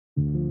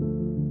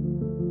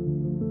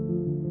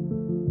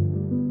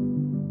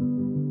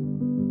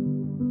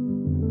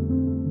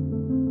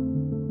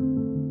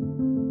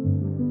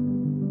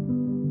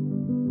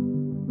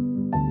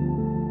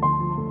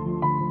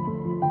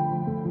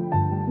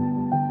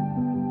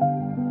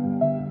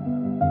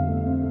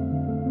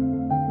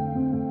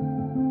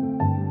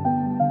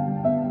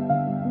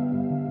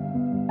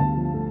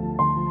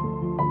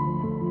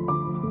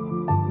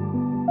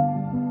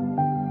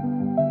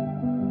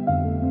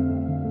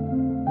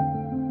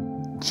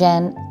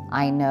Jen,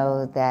 I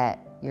know that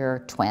you're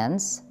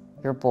twins,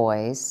 you're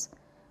boys.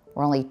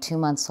 Were only 2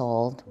 months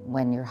old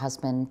when your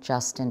husband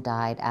Justin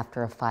died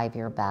after a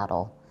 5-year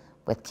battle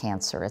with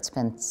cancer. It's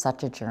been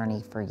such a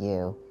journey for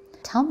you.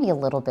 Tell me a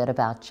little bit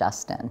about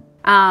Justin.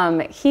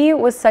 He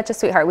was such a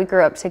sweetheart. We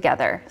grew up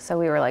together, so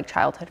we were like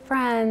childhood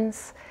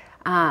friends.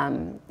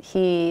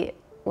 He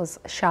was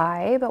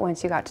shy, but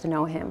once you got to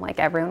know him, like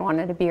everyone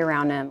wanted to be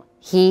around him.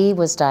 He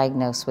was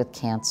diagnosed with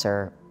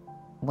cancer.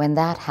 When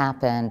that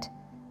happened,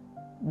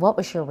 what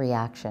was your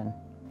reaction?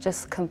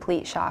 Just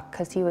complete shock,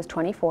 because he was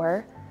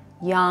 24,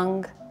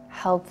 young,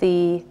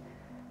 healthy,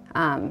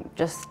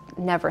 just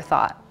never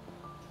thought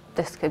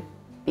this could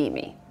be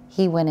me.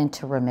 He went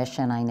into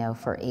remission, I know,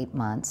 for 8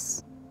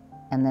 months,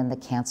 and then the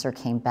cancer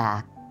came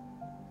back.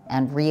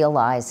 And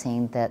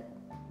realizing that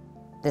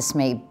this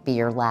may be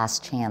your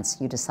last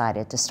chance, you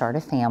decided to start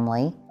a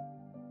family.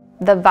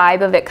 The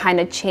vibe of it kind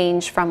of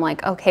changed from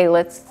like, okay,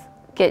 let's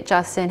get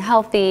Justin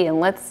healthy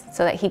and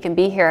so that he can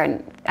be here.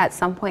 And at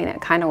some point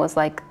it kind of was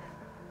like,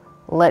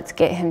 let's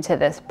get him to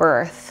this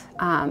birth.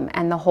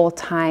 And the whole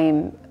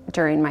time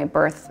during my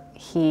birth,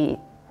 he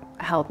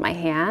held my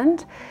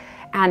hand.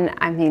 And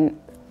I mean,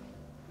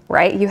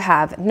 right, you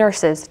have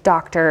nurses,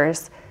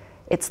 doctors,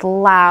 it's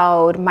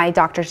loud, my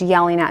doctor's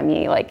yelling at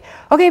me like,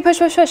 okay, push,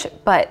 push, push.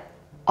 But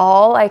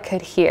all I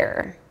could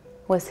hear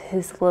was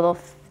his little,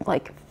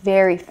 like,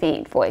 very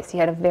faint voice. He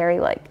had a very,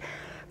 like,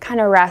 kind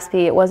of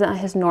raspy, it wasn't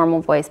his normal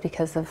voice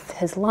because of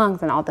his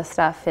lungs and all this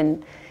stuff.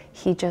 And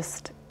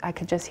I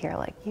could just hear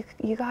like,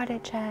 you got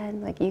it,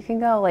 Jen, like you can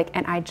go. Like,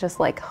 and I just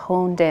like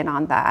honed in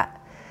on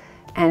that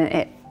and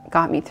it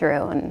got me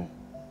through. And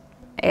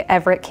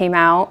Everett came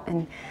out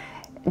and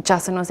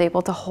Justin was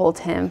able to hold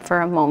him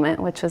for a moment,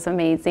 which was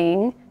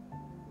amazing.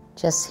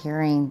 Just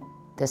hearing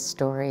this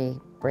story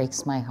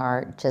breaks my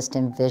heart, just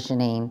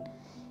envisioning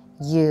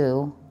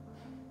you,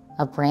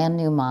 a brand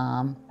new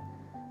mom,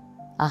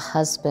 a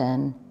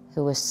husband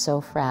who is so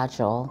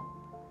fragile,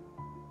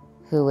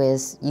 who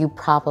is, you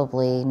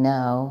probably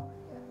know,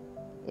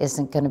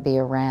 isn't going to be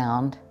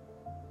around.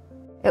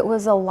 It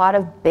was a lot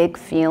of big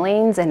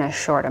feelings in a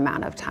short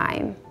amount of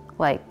time.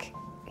 Like,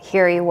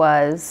 here he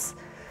was,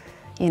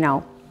 you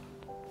know,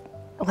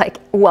 like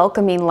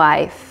welcoming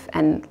life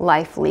and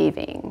life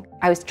leaving.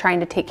 I was trying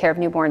to take care of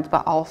newborns,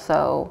 but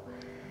also,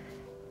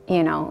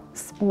 you know,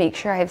 make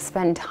sure I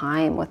spend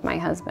time with my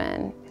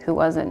husband who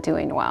wasn't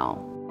doing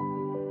well.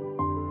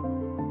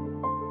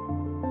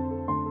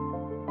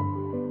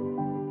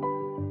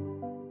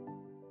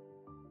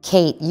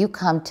 Kate, you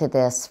come to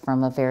this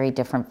from a very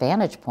different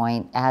vantage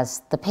point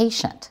as the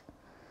patient.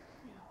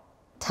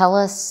 Tell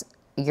us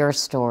your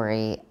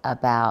story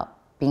about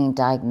being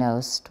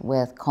diagnosed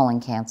with colon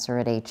cancer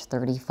at age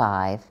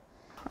 35.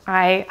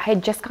 I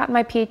had just gotten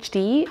my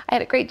PhD. I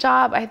had a great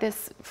job. I had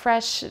this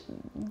fresh,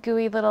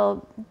 gooey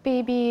little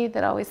baby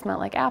that always smelled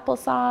like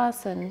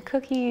applesauce and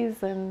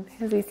cookies and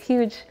has these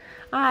huge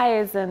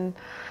eyes. And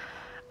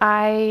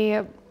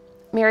I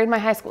married my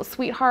high school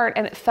sweetheart,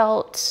 and it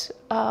felt,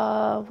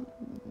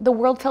 the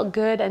world felt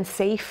good and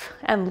safe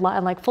and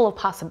like full of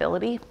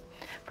possibility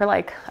for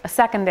like a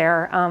second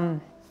there.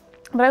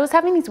 But I was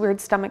having these weird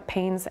stomach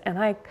pains, and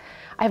I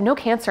have no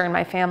cancer in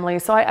my family,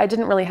 so I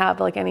didn't really have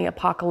like any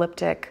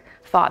apocalyptic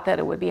thought that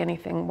it would be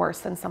anything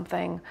worse than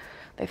something.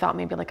 They thought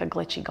maybe like a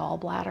glitchy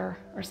gallbladder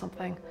or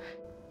something.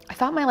 I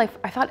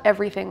thought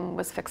everything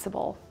was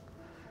fixable,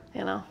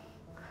 you know?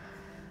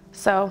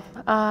 So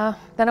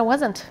then it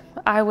wasn't.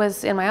 I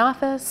was in my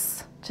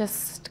office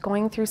just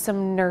going through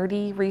some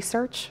nerdy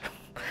research,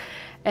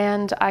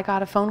 and I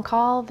got a phone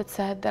call that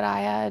said that I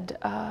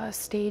had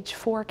stage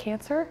 4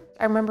 cancer.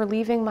 I remember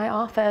leaving my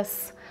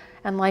office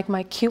and like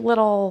my cute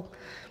little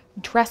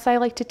dress I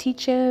like to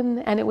teach in,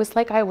 and it was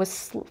like I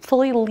was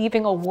fully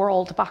leaving a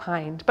world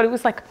behind, but it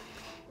was like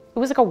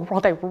a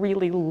world I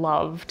really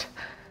loved.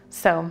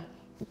 So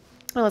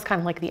it was kind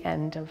of like the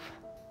end of,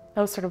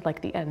 that was sort of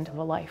like the end of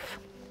a life.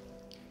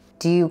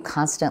 Do you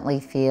constantly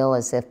feel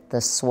as if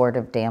the sword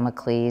of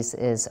Damocles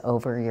is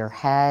over your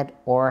head,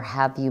 or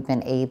have you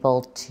been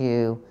able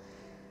to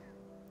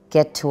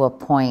get to a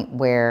point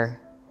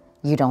where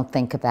you don't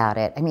think about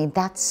it? I mean,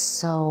 that's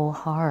so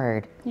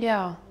hard.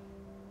 Yeah.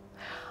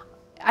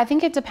 I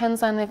think it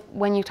depends on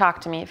when you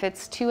talk to me. If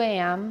it's 2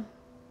 a.m.,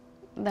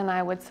 then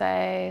I would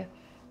say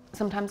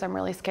sometimes I'm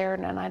really scared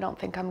and I don't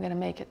think I'm going to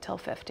make it till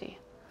 50.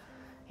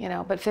 You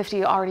know, but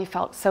 50 already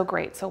felt so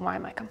great, so why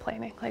am I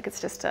complaining? Like, it's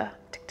just a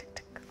tick, tick,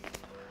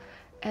 tick.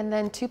 And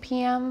then 2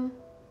 p.m.,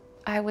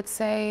 I would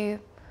say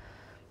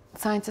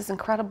science is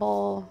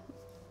incredible.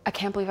 I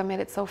can't believe I made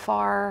it so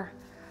far.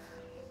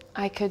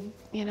 I could,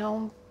 you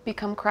know,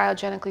 become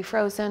cryogenically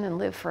frozen and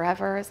live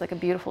forever as like a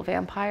beautiful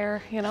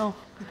vampire, you know?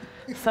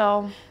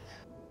 So.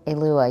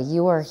 Elua,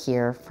 you are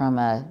here from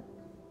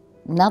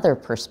another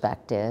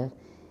perspective.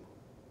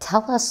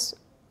 Tell us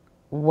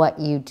what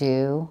you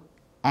do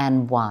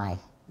and why.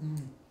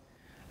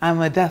 I'm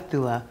a death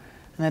doula,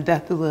 and a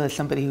death doula is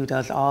somebody who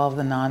does all of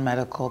the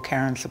non-medical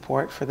care and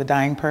support for the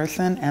dying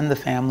person and the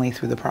family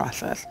through the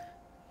process.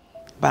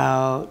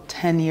 About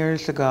 10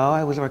 years ago,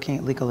 I was working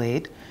at Legal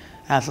Aid,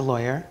 as a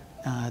lawyer,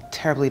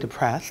 terribly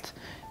depressed,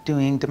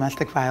 doing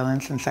domestic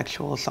violence and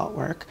sexual assault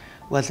work,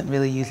 wasn't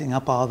really using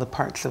up all the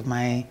parts of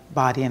my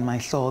body and my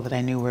soul that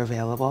I knew were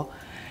available.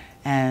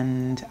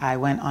 And I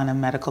went on a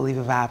medical leave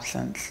of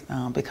absence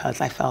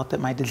because I felt that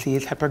my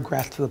disease had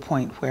progressed to the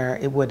point where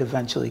it would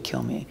eventually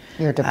kill me.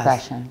 Your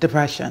depression.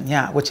 Depression,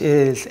 yeah, which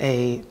is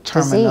a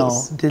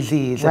terminal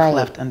disease right. if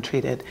left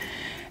untreated.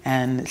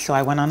 And so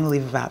I went on a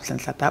leave of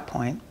absence at that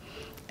point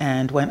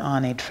and went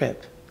on a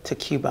trip to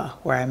Cuba,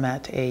 where I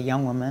met a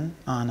young woman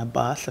on a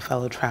bus, a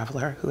fellow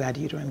traveler who had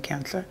uterine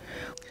cancer.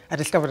 I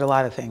discovered a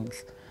lot of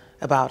things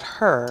about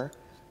her,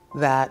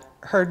 that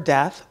her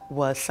death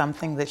was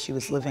something that she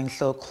was living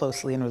so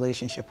closely in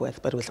relationship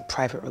with, but it was a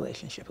private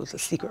relationship, it was a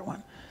secret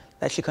one,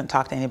 that she couldn't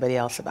talk to anybody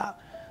else about.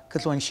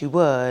 Because when she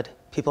would,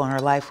 people in her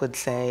life would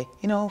say,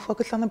 you know,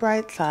 focus on the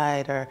bright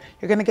side, or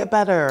you're gonna get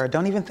better, or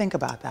don't even think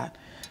about that.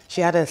 She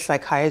had a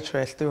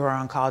psychiatrist through her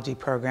oncology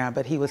program,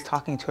 but he was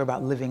talking to her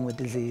about living with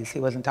disease. He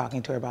wasn't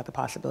talking to her about the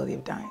possibility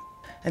of dying.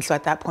 And so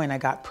at that point, I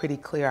got pretty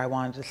clear I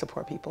wanted to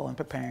support people in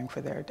preparing for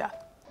their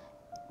death.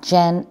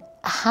 Jen,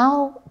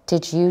 how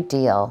did you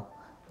deal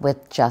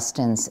with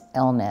Justin's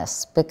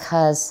illness?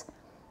 Because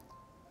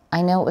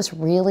I know it was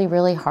really,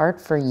 really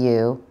hard for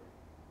you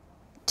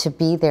to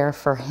be there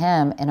for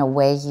him in a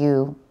way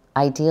you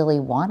ideally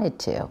wanted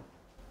to.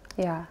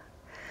 Yeah.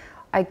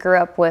 I grew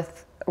up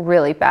with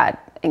really bad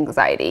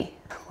anxiety.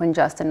 When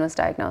Justin was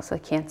diagnosed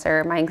with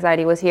cancer, my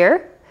anxiety was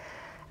here,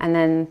 and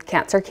then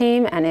cancer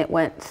came and it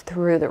went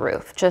through the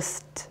roof,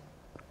 just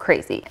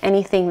crazy.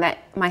 Anything that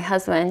my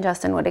husband,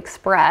 Justin, would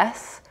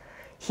express,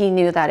 he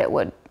knew that it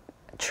would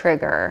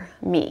trigger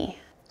me.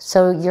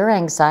 So your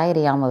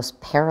anxiety almost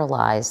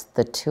paralyzed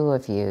the two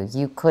of you.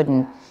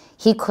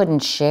 He couldn't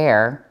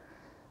share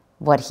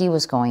what he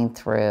was going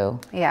through.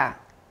 Yeah.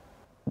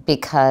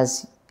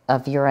 Because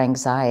of your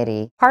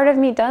anxiety. Part of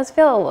me does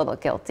feel a little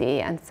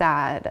guilty and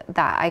sad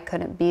that I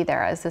couldn't be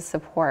there as a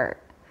support.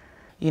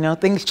 You know,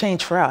 things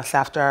change for us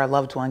after our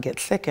loved one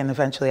gets sick and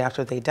eventually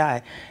after they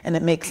die. And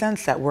it makes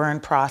sense that we're in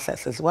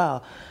process as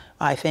well.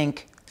 I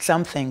think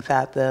some think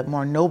that the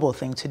more noble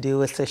thing to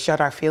do is to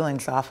shut our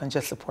feelings off and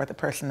just support the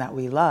person that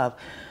we love.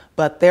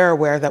 But they're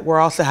aware that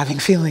we're also having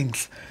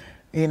feelings,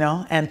 you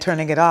know, and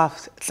turning it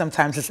off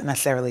sometimes isn't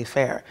necessarily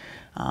fair.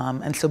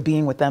 And so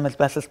being with them as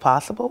best as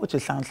possible, which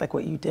it sounds like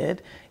what you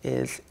did,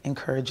 is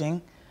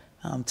encouraging.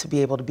 To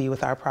be able to be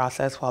with our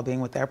process while being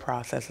with their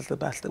process is the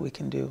best that we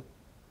can do.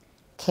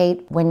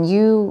 Kate, when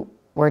you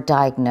were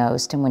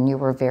diagnosed and when you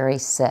were very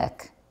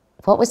sick,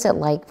 what was it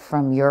like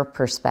from your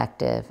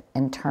perspective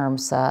in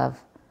terms of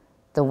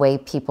the way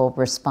people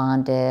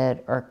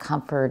responded or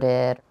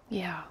comforted?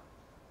 Yeah,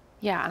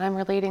 and I'm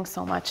relating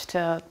so much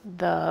to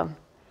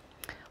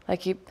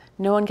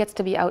no one gets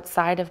to be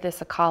outside of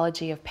this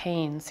ecology of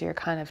pain, so you're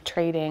kind of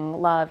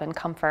trading love and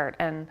comfort.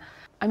 And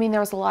I mean, there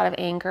was a lot of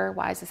anger.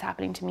 Why is this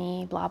happening to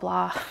me? Blah,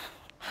 blah.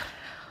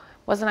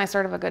 Wasn't I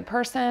sort of a good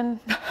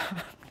person?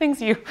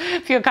 Things you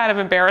feel kind of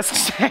embarrassed to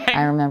say.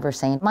 I remember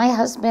saying, my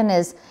husband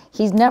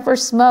he's never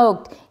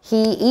smoked,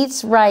 he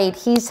eats right,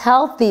 he's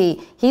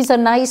healthy, he's a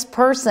nice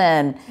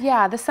person.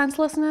 Yeah, the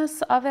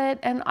senselessness of it.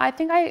 And I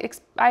think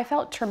I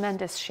felt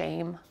tremendous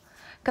shame,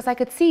 because I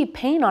could see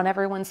pain on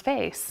everyone's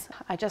face.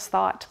 I just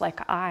thought, like,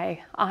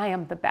 I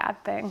am the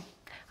bad thing.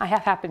 I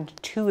have happened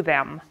to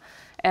them.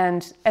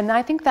 And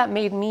I think that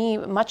made me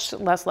much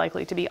less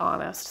likely to be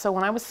honest. So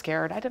when I was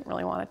scared, I didn't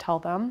really want to tell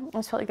them. I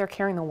just felt like they're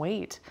carrying the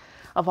weight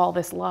of all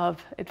this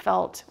love.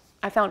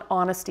 I found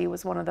honesty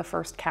was one of the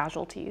first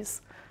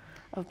casualties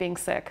of being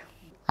sick.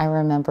 I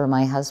remember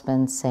my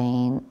husband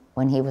saying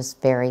when he was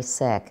very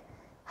sick,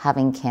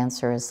 having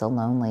cancer is the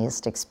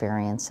loneliest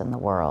experience in the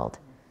world.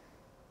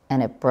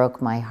 And it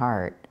broke my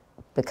heart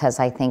because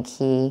I think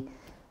he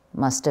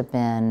must have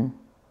been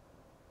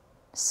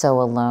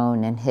so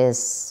alone in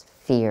his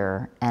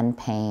fear and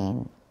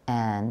pain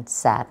and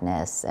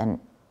sadness and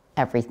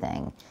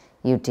everything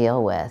you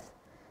deal with.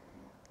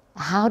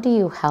 How do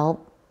you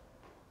help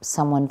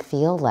someone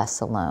feel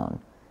less alone?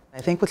 I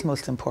think what's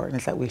most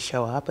important is that we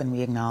show up and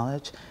we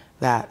acknowledge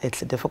that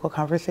it's a difficult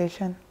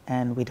conversation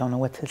and we don't know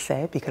what to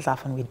say, because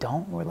often we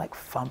don't. We're like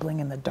fumbling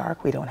in the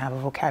dark. We don't have a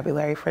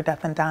vocabulary for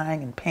death and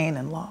dying and pain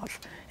and loss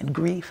and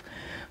grief.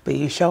 But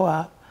you show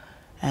up,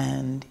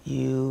 and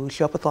you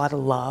show up with a lot of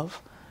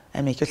love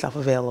and make yourself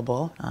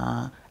available.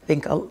 I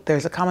think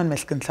there's a common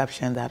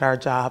misconception that our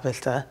job is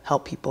to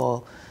help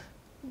people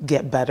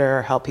get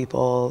better, help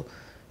people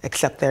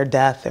accept their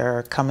death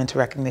or come into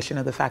recognition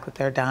of the fact that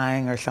they're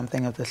dying or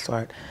something of this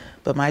sort.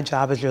 But my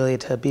job is really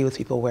to be with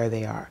people where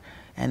they are.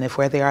 And if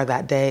where they are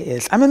that day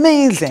is, I'm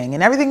amazing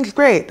and everything's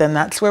great, then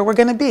that's where we're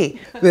gonna be.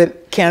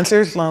 But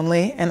cancer is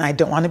lonely and I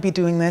don't wanna be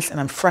doing this, and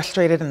I'm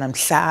frustrated and I'm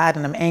sad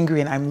and I'm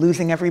angry and I'm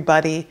losing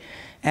everybody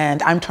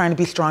and I'm trying to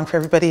be strong for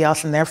everybody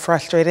else and they're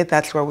frustrated,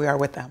 that's where we are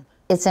with them.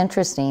 It's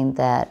interesting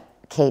that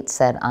Kate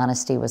said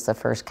honesty was the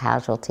first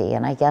casualty,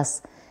 and I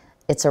guess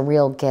it's a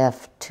real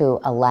gift to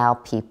allow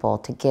people,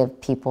 to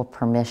give people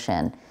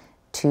permission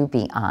to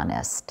be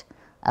honest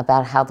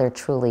about how they're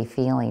truly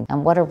feeling.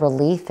 And what a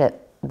relief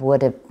it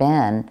would have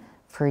been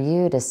for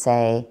you to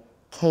say,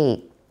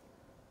 Kate,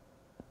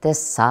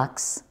 this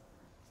sucks.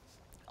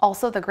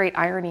 Also, the great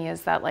irony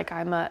is that, like,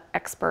 I'm an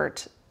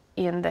expert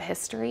in the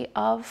history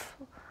of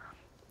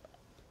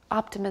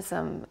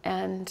optimism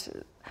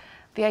and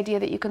the idea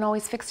that you can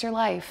always fix your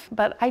life.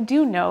 But I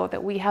do know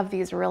that we have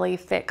these really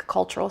thick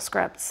cultural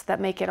scripts that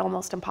make it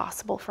almost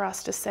impossible for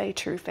us to say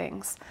true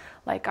things.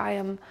 Like,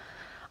 I'm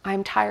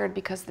tired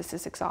because this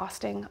is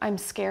exhausting. I'm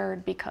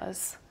scared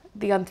because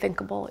the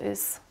unthinkable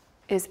is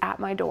at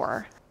my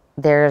door.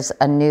 There's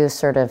a new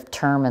sort of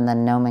term in the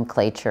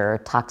nomenclature,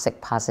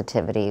 toxic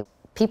positivity.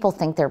 People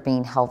think they're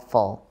being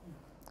helpful,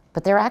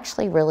 but they're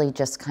actually really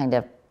just kind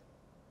of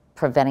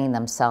preventing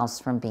themselves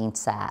from being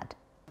sad.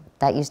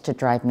 That used to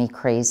drive me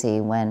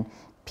crazy when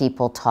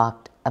people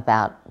talked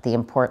about the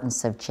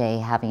importance of Jay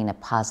having a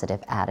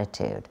positive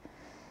attitude.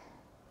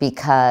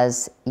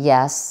 Because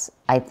yes,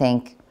 I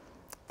think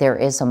there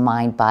is a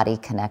mind-body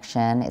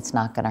connection. It's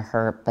not going to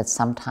hurt, but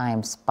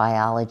sometimes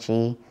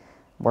biology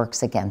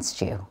works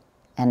against you.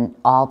 And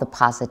all the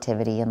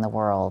positivity in the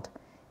world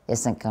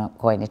isn't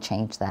going to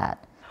change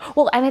that.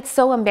 Well, and it's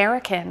so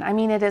American. I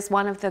mean, it is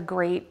one of the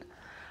great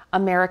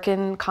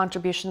American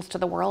contributions to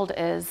the world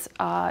is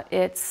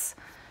its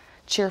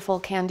cheerful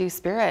can-do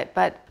spirit.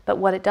 But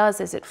what it does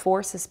is it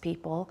forces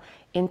people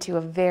into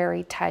a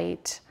very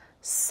tight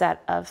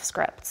set of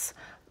scripts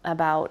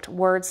about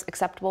words,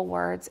 acceptable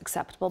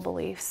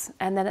beliefs,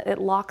 and then it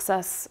locks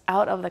us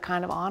out of the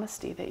kind of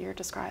honesty that you're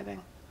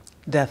describing.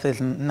 Death is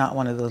not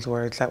one of those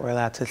words that we're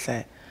allowed to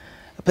say,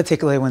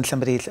 particularly when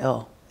somebody's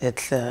ill.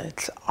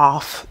 It's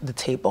off the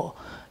table.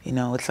 You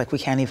know, it's like we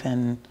can't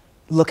even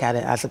look at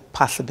it as a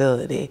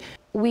possibility.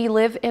 We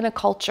live in a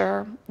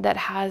culture that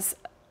has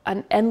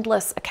an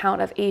endless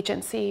account of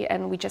agency,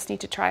 and we just need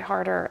to try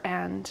harder,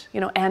 and,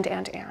 you know,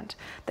 and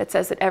that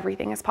says that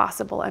everything is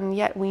possible, and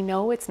yet we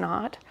know it's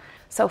not.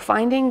 So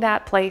finding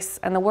that place,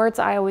 and the words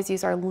I always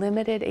use are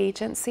limited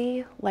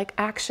agency, like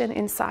action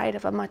inside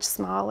of a much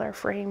smaller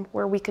frame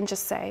where we can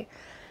just say,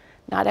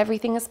 not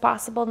everything is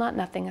possible, not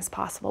nothing is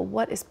possible.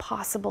 What is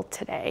possible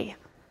today?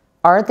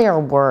 Are there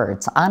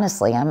words?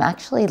 Honestly, I'm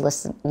actually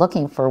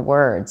looking for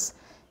words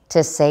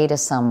to say to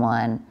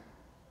someone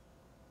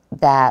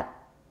that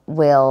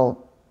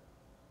will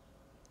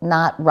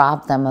not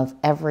rob them of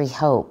every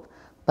hope,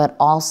 but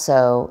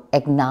also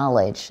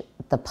acknowledge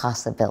the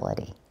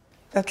possibility.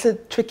 That's a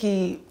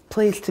tricky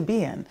place to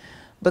be in,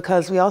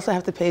 because we also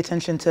have to pay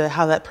attention to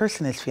how that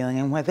person is feeling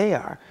and where they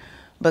are.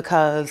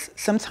 Because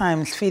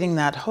sometimes feeding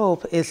that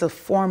hope is a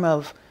form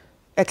of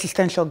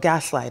existential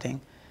gaslighting.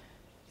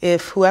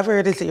 If whoever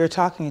it is that you're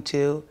talking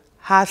to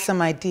has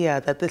some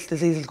idea that this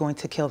disease is going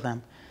to kill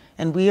them,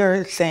 and we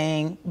are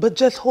saying, but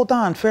just hold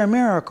on for a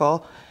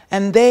miracle,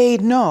 and they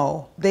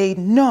know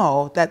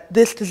that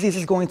this disease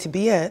is going to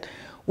be it,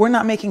 we're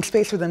not making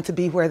space for them to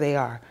be where they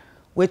are,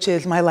 which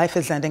is, my life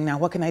is ending now.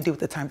 What can I do with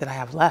the time that I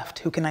have left?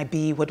 Who can I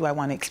be? What do I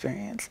want to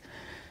experience?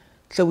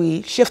 So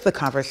we shift the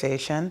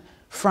conversation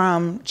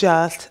from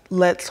just,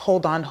 let's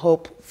hold on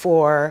hope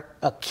for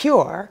a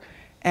cure,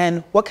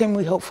 and what can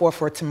we hope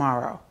for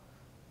tomorrow?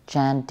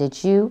 Jen,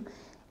 did you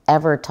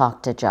ever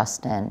talk to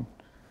Justin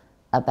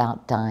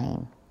about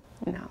dying?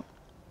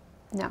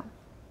 No.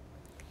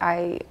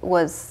 I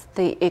was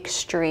the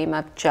extreme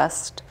of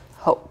just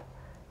hope.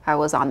 I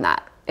was on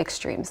that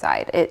extreme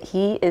side.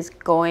 He is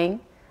going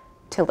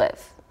to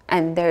live,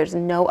 and there's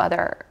no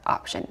other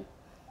option.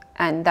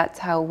 And that's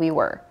how we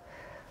were,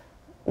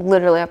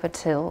 literally up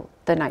until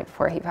the night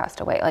before he passed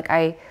away.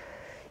 Like,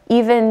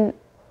 even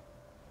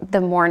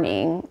the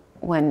morning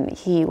when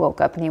he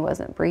woke up and he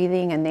wasn't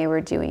breathing and they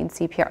were doing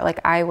CPR, like,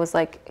 I was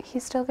like,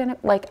 he's still gonna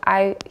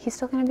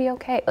be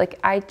okay. Like,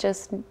 I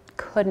just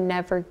could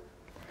never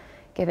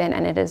give in,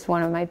 and it is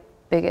one of my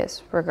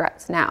biggest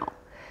regrets now,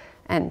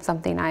 and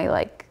something I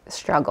like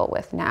struggle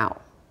with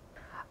now.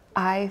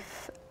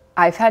 I've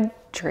had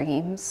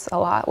dreams a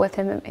lot with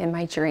him in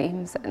my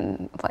dreams,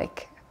 and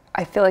like,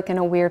 I feel like in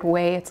a weird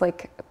way it's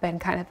like been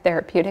kind of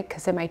therapeutic,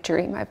 because in my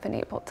dream I've been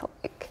able to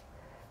like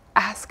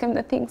ask him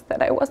the things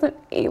that I wasn't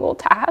able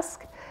to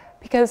ask,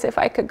 because if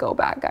I could go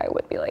back I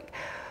would be like,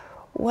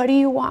 what do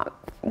you want?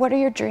 What are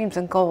your dreams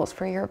and goals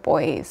for your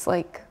boys?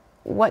 Like,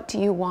 what do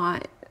you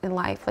want in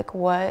life? Like,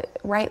 what,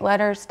 write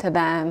letters to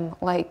them.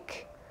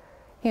 Like,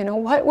 you know,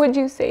 what would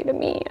you say to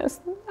me as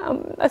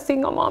a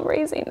single mom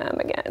raising them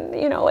again?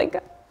 You know,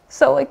 like,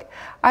 so like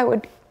I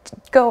would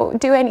go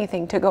do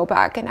anything to go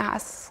back and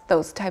ask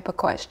those type of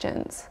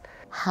questions.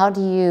 How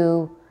do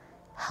you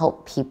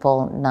help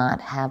people not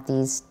have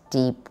these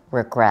deep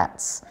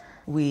regrets?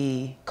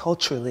 We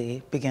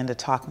culturally begin to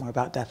talk more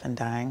about death and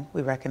dying.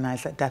 We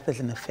recognize that death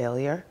isn't a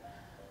failure,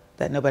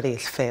 that nobody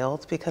has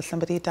failed because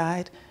somebody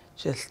died.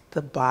 Just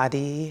the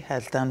body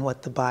has done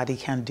what the body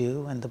can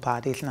do, and the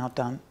body is now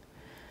done.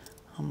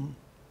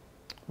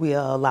 We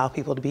allow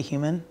people to be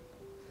human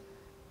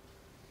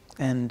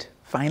and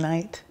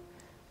finite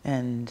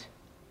and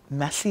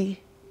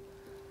messy.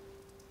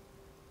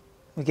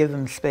 We give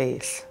them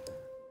space.